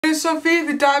It's Sophia,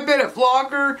 the Diabetic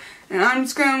vlogger, and I'm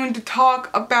just going to talk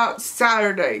about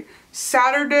Saturday.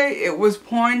 Saturday, it was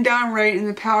pouring down rain and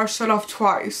the power shut off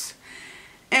twice.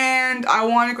 And I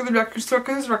wanted to go to the record store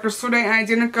because it's record store day, and I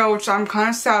didn't go, which I'm kind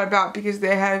of sad about because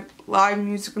they had live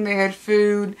music and they had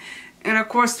food and of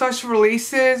course special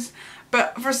releases.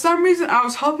 But for some reason, I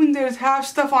was hoping they'd have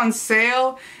stuff on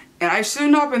sale, and I should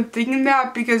not have been thinking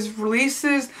that because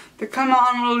releases that come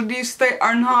out on release day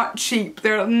are not cheap.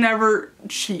 They're never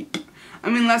cheap. I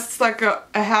mean, unless it's like a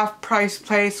half price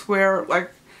place where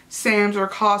like Sam's or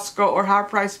Costco or half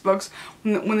price books,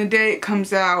 when the day it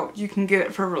comes out, you can get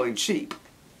it for really cheap.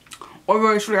 Or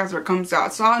very shortly after it comes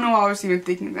out. So I don't know why I was even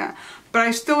thinking that. But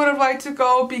I still would have liked to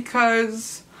go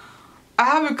because I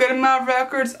have a good amount of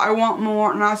records. I want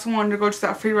more, and I also wanted to go to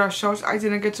that free rush show. I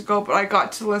didn't get to go, but I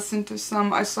got to listen to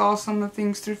some. I saw some of the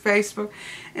things through Facebook,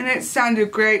 and it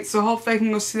sounded great. So hopefully I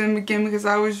can go see them again because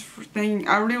I was thinking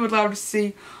I really would love to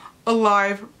see a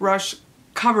live Rush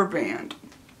cover band.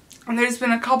 And there's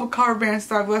been a couple cover bands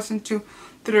that I've listened to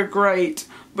that are great,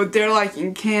 but they're like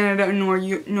in Canada and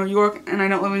New York, and I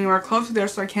don't live anywhere close to there,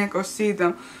 so I can't go see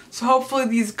them. So hopefully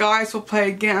these guys will play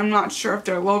again. I'm not sure if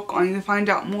they're local. I need to find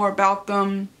out more about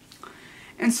them.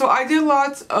 And so I did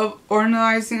lots of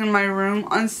organizing in my room.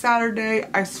 On Saturday,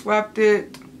 I swept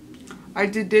it. I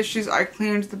did dishes. I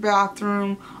cleaned the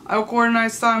bathroom. I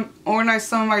organized some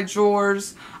of my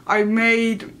drawers. I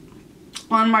made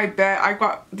on my bed, I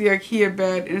got the IKEA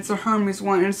bed, and it's a Hermes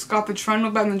one, and it's got the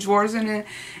trundle bed and the drawers in it,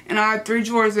 and I had 3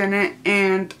 drawers in it,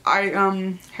 and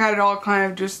I had it all kind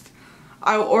of just,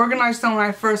 I organized them when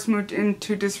I first moved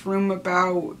into this room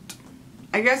about,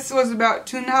 I guess it was about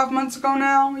 2.5 months ago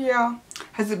now. Yeah,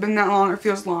 has it been that long? It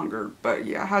feels longer, but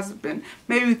yeah, it hasn't been.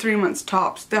 Maybe 3 months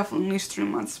tops, definitely at least 3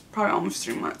 months, probably almost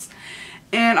 3 months.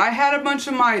 And I had a bunch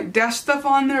of my desk stuff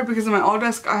on there because on my old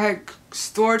desk I had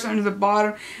storage under the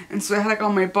bottom, and so I had like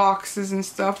all my boxes and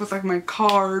stuff with like my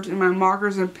cards and my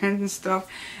markers and pens and stuff,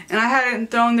 and I had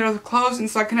it thrown there with clothes, and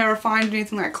so I could never find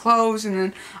anything like clothes, and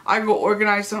then I go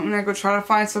organize something and I go try to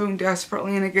find something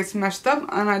desperately and it gets messed up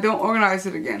and I don't organize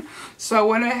it again. So I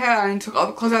went ahead and took all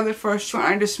the clothes out of the first drawer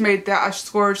and I just made that a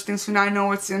storage thing, so now I know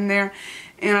what's in there.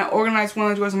 And I organized one of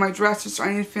the drawers in my dresser, so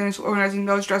I need to finish organizing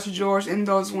those dresser drawers in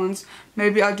those ones.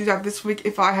 Maybe I'll do that this week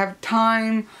if I have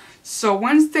time. So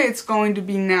Wednesday it's going to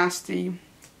be nasty.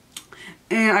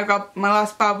 And I got my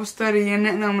last Bible study in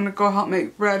it, and I'm going to go help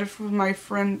make bread with my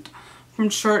friend from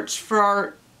church for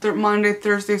our Monday,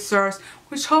 Thursday service,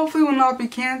 which hopefully will not be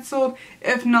canceled.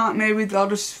 If not, maybe they'll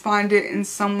just find it in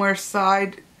somewhere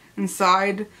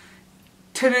inside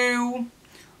to do.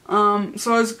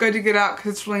 So it was good to get out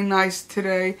because it's really nice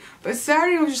today. But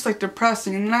Saturday was just like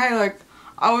depressing, and then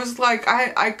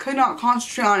I could not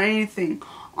concentrate on anything,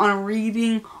 on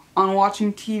reading, on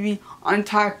watching TV, on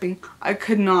typing. I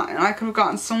could not, and I could have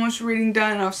gotten so much reading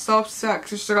done, and I was so upset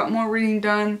because I still got more reading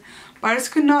done, but I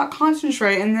just could not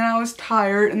concentrate, and then I was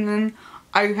tired, and then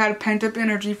I had pent up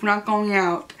energy for not going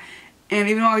out. And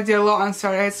even though I did a lot on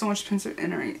Saturday, I had so much pent-up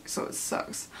energy, so it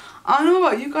sucks. I don't know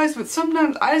about you guys, but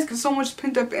sometimes I just get so much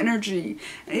pent-up energy.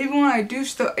 And even when I do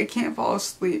stuff, I can't fall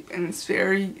asleep, and it's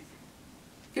very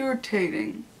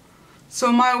irritating.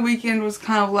 So my weekend was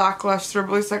kind of lackluster,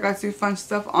 but at least I got to do fun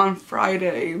stuff on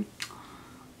Friday.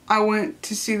 I went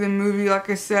to see the movie, like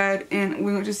I said, and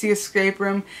we went to see Escape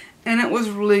Room, and it was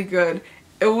really good.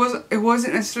 It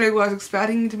wasn't necessarily what I was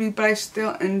expecting it to be, but I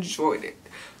still enjoyed it.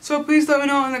 So please let me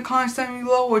know in the comments down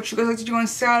below what you guys like to do on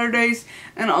Saturdays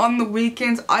and on the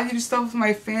weekends. I do stuff with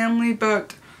my family,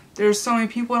 but there's so many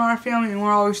people in our family and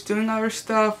we're always doing other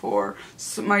stuff, or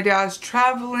my dad's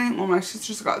traveling, or my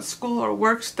sister's got school or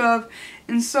work stuff,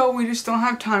 and so we just don't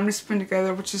have time to spend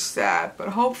together, which is sad. But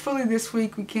hopefully this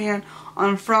week we can.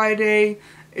 On Friday,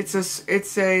 it's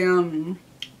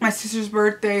my sister's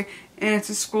birthday and it's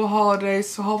a school holiday,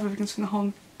 so hopefully we can spend the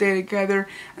whole day together.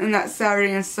 And that's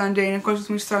Saturday and Sunday, and of course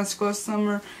when we start school this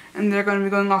summer and they're going to be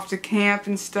going off to camp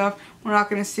and stuff, we're not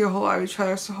going to see a whole lot of each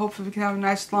other, so hopefully we can have a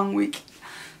nice long week.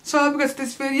 So I hope you guys like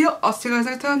this video. I'll see you guys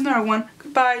next time in another one.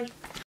 Goodbye.